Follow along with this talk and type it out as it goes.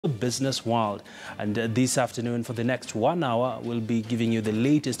the business world. And this afternoon, for the next 1 hour, we'll be giving you the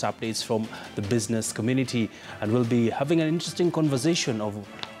latest updates from the business community, and we'll be having an interesting conversation of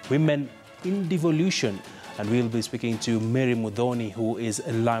women in devolution. And we'll be speaking to Mary Mudhoni, who is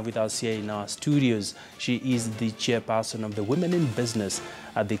live with us here in our studios. She is the chairperson of the Women in Business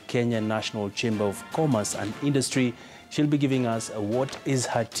at the Kenya National Chamber of Commerce and Industry. She'll be giving us what is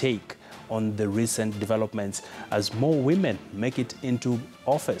her take on the recent developments as more women make it into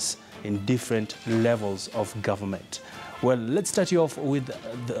office in different levels of government. Well, let's start you off with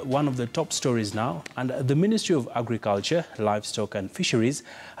one of the top stories now. And the Ministry of Agriculture, Livestock and Fisheries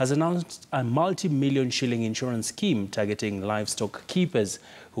has announced a multi-million shilling insurance scheme targeting livestock keepers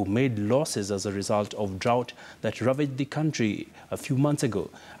who made losses as a result of drought that ravaged the country a few months ago.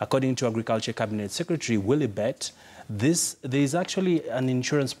 According to Agriculture Cabinet Secretary Willie Bett, there is actually an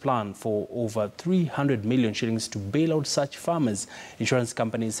insurance plan for over 300 million shillings to bail out such farmers. Insurance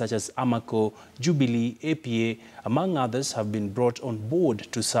companies such as Amaco, Jubilee, APA, among others, have been brought on board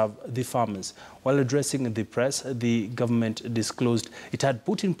to serve the farmers. While addressing the press, the government disclosed it had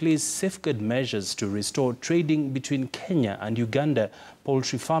put in place safeguard measures to restore trading between Kenya and Uganda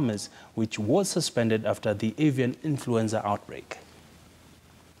poultry farmers, which was suspended after the avian influenza outbreak.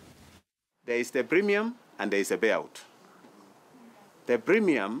 There is the premium and there is a payout. The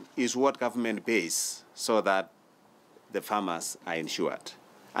premium is what government pays so that the farmers are insured.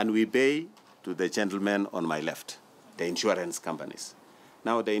 And we pay to the gentleman on my left, the insurance companies.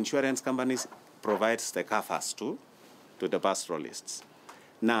 Now, the insurance companies provides the covers to the pastoralists.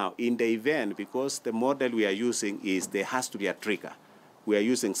 Now, in the event, because the model we are using is there has to be a trigger, we are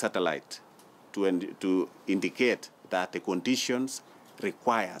using satellite to indicate that the conditions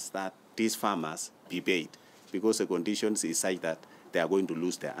requires that these farmers be paid, because the conditions is such that they are going to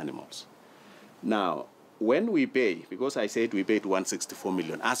lose their animals. Now, when we pay, because I said we paid 164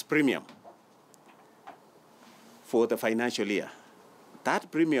 million as premium for the financial year,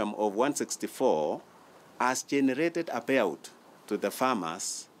 that premium of 164 has generated a payout to the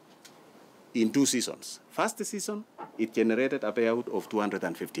farmers in 2 seasons. First season, it generated a payout of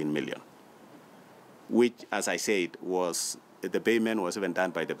 215 million, which, as I said, was the payment was even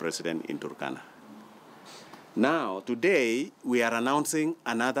done by the president in Turkana. Now, today, we are announcing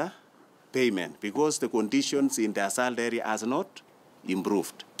another payment because the conditions in the assault area has not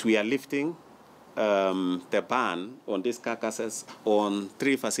improved. We are lifting the ban on these carcasses on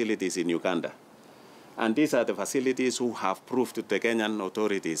 3 facilities in Uganda. And these are the facilities who have proved to the Kenyan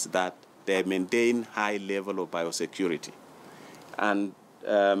authorities that they maintain high level of biosecurity. And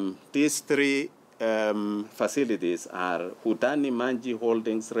these 3 facilities are Hudani Manji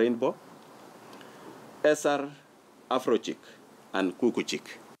Holdings Rainbow, SR Afrochick, and Kukuchik.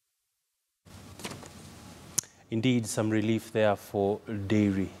 Indeed, some relief there for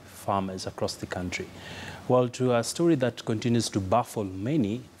dairy farmers across the country. Well, to a story that continues to baffle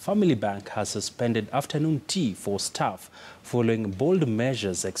many, Family Bank has suspended afternoon tea for staff following bold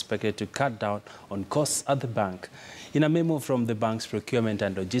measures expected to cut down on costs at the bank. In a memo from the bank's Procurement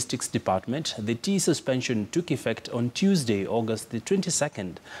and Logistics Department, the tea suspension took effect on Tuesday, August the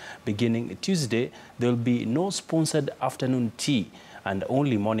 22nd. Beginning Tuesday, there will be no sponsored afternoon tea and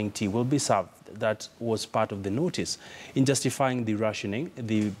only morning tea will be served. That was part of the notice. In justifying the rationing,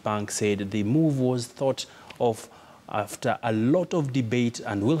 the bank said the move was thought of after a lot of debate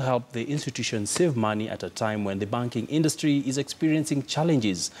and will help the institution save money at a time when the banking industry is experiencing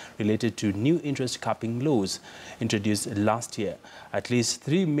challenges related to new interest capping laws introduced last year. At least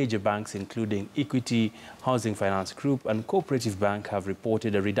 3 major banks, including Equity, Housing Finance Group and Cooperative Bank, have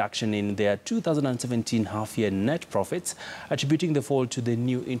reported a reduction in their 2017 half-year net profits, attributing the fall to the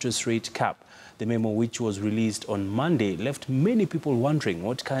new interest rate cap. The memo, which was released on Monday, left many people wondering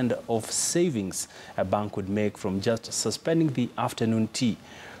what kind of savings a bank would make from just suspending the afternoon tea.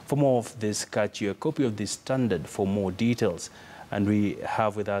 For more of this, catch your copy of the Standard for more details. And we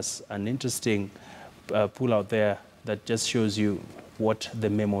have with us an interesting pull out there that just shows you what the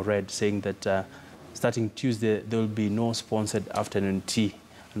memo read, saying that starting Tuesday, there will be no sponsored afternoon tea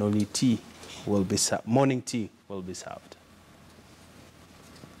and only tea will be served. Morning tea will be served.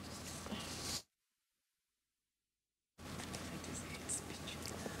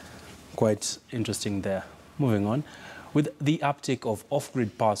 Quite interesting there. Moving on. With the uptake of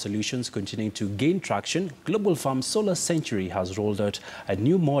off-grid power solutions continuing to gain traction, Global Farm Solar Century has rolled out a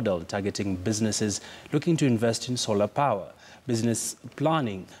new model targeting businesses looking to invest in solar power. Businesses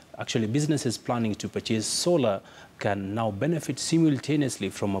planning to purchase solar can now benefit simultaneously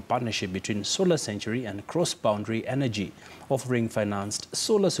from a partnership between Solar Century and Cross Boundary Energy, offering financed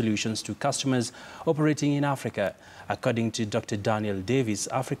solar solutions to customers operating in Africa. According to Dr. Daniel Davis,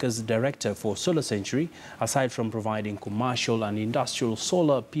 Africa's director for Solar Century, aside from providing commercial and industrial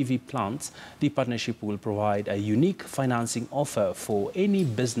solar PV plants, the partnership will provide a unique financing offer for any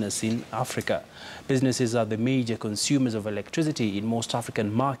business in Africa. Businesses are the major consumers of electricity in most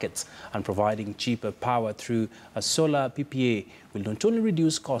African markets, and providing cheaper power through a solar PPA will not only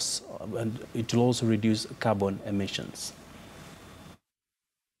reduce costs, and it will also reduce carbon emissions.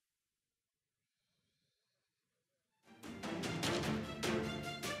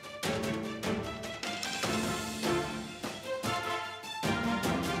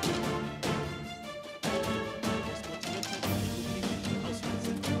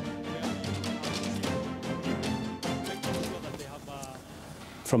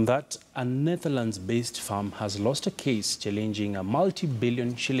 From that, a Netherlands-based firm has lost a case challenging a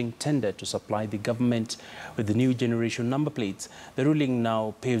multi-billion shilling tender to supply the government with the new generation number plates. The ruling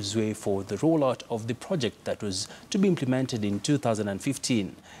now paves way for the rollout of the project that was to be implemented in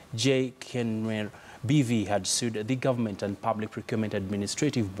 2015. J. Kenwer BV had sued the Government and Public Procurement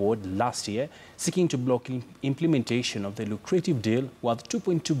Administrative Board last year, seeking to block implementation of the lucrative deal worth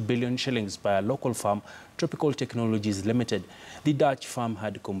 2.2 billion shillings by a local firm, Tropical Technologies Limited. The Dutch firm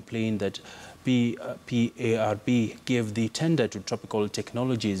had complained that PARB gave the tender to Tropical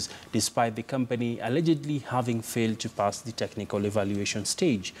Technologies despite the company allegedly having failed to pass the technical evaluation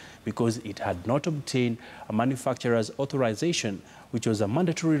stage because it had not obtained a manufacturer's authorization, which was a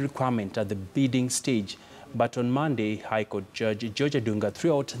mandatory requirement at the bidding stage. But on Monday, High Court Judge George Adunga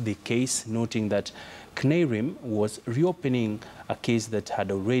threw out the case, noting that CNARIM was reopening a case that had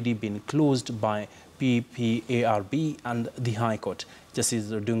already been closed by PPARB and the High Court.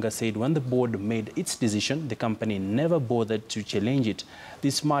 Justice Adunga said when the board made its decision, the company never bothered to challenge it. The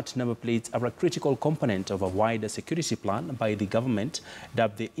smart number plates are a critical component of a wider security plan by the government,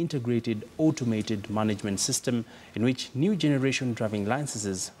 dubbed the Integrated Automated Management System, in which new generation driving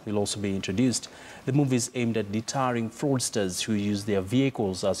licenses will also be introduced. The move is aimed at deterring fraudsters who use their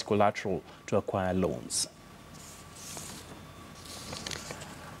vehicles as collateral to acquire loans.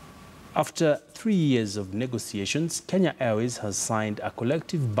 After 3 years of negotiations, Kenya Airways has signed a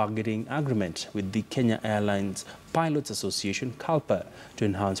collective bargaining agreement with the Kenya Airlines Pilots Association, CALPA, to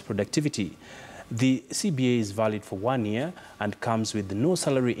enhance productivity. The CBA is valid for 1 year and comes with no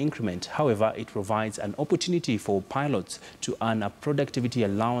salary increment. However, it provides an opportunity for pilots to earn a productivity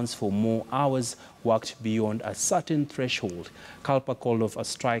allowance for more hours worked beyond a certain threshold. CALPA called off a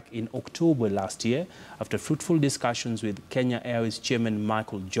strike in October last year after fruitful discussions with Kenya Airways Chairman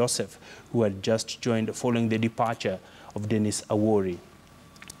Michael Joseph, who had just joined following the departure of Dennis Awori.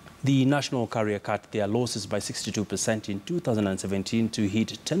 The national carrier cut their losses by 62% in 2017 to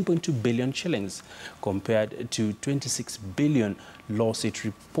hit 10.2 billion shillings compared to 26 billion loss it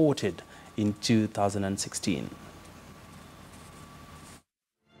reported in 2016.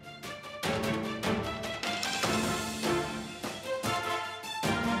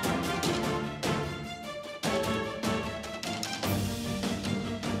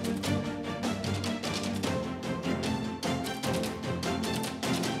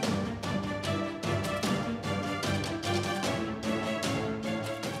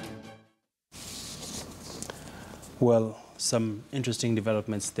 Well, some interesting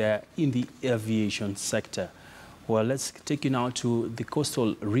developments there in the aviation sector. Well, let's take you now to the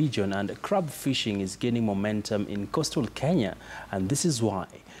coastal region, and crab fishing is gaining momentum in coastal Kenya, and this is why.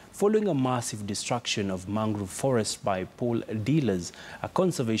 Following a massive destruction of mangrove forests by pole dealers, a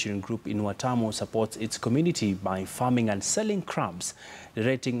conservation group in Watamu supports its community by farming and selling crabs,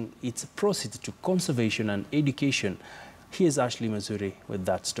 directing its proceeds to conservation and education. Here's Ashley Mazuri with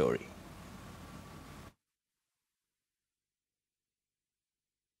that story.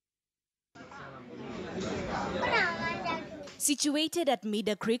 Situated at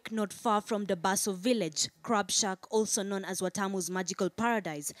Mida Creek, not far from the Basso village, Crab Shack, also known as Watamu's magical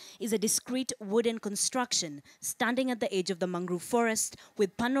paradise, is a discreet wooden construction standing at the edge of the mangrove forest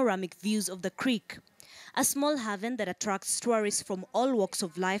with panoramic views of the creek. A small haven that attracts tourists from all walks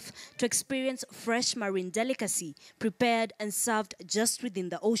of life to experience fresh marine delicacy prepared and served just within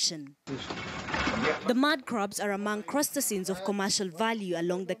the ocean. The mud crabs are among crustaceans of commercial value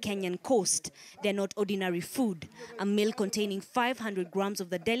along the Kenyan coast. They're not ordinary food. A meal containing 500 grams of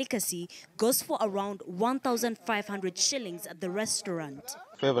the delicacy goes for around 1,500 shillings at the restaurant.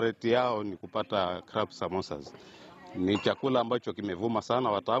 Favorite yao ni kupata crab samosas. Ni chakula ambacho kimevuma sana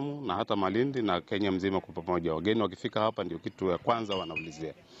Watamu na hata Malindi na Kenya mzima kwa pamoja. Wageni wakifika hapa ndio kitu ya kwanza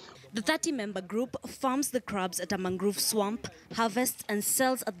wanaulizia. The 30-member group farms the crabs at a mangrove swamp, harvests and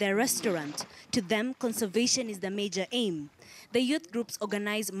sells at their restaurant. To them, conservation is the major aim. The youth groups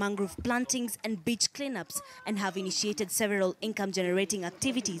organize mangrove plantings and beach cleanups and have initiated several income-generating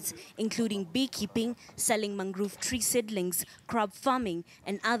activities, including beekeeping, selling mangrove tree seedlings, crab farming,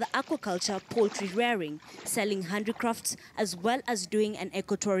 and other aquaculture, poultry rearing, selling handicrafts, as well as doing an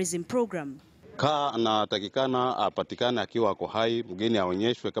ecotourism program. Kaa anatakikana apatikane akiwa ako hai, mgeni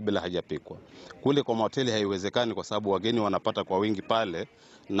aonyeshwe kabla hajapikwa. Kule kwa mahoteli haiwezekani kwa sababu wageni wanapata kwa wingi pale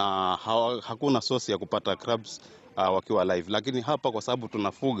na hakuna sosi ya kupata crabs wakiwa live. Lakini hapa kwa sababu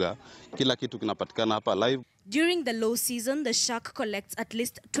tunafuga, kila kitu kinapatikana hapa live. During the low season, the shark collects at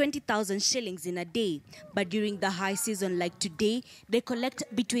least 20,000 shillings in a day. But during the high season like today, they collect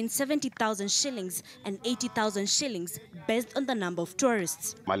between 70,000 shillings and 80,000 shillings based on the number of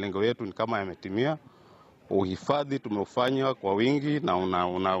tourists. Malengo yetu ni kama yametimia. Uhifadhi tumeufanya kwa wingi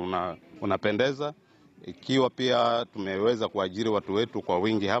na unapendeza. Ikiwa pia tumeweza kuajiri watu wetu kwa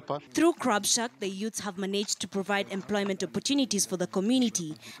wingi hapa. Through Crab Shack, the youths have managed to provide employment opportunities for the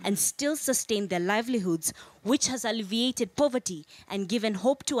community and still sustain their livelihoods, which has alleviated poverty and given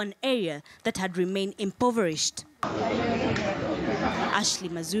hope to an area that had remained impoverished. Ashley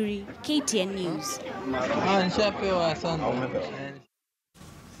Mazuri, KTN News.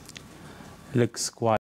 Looks quite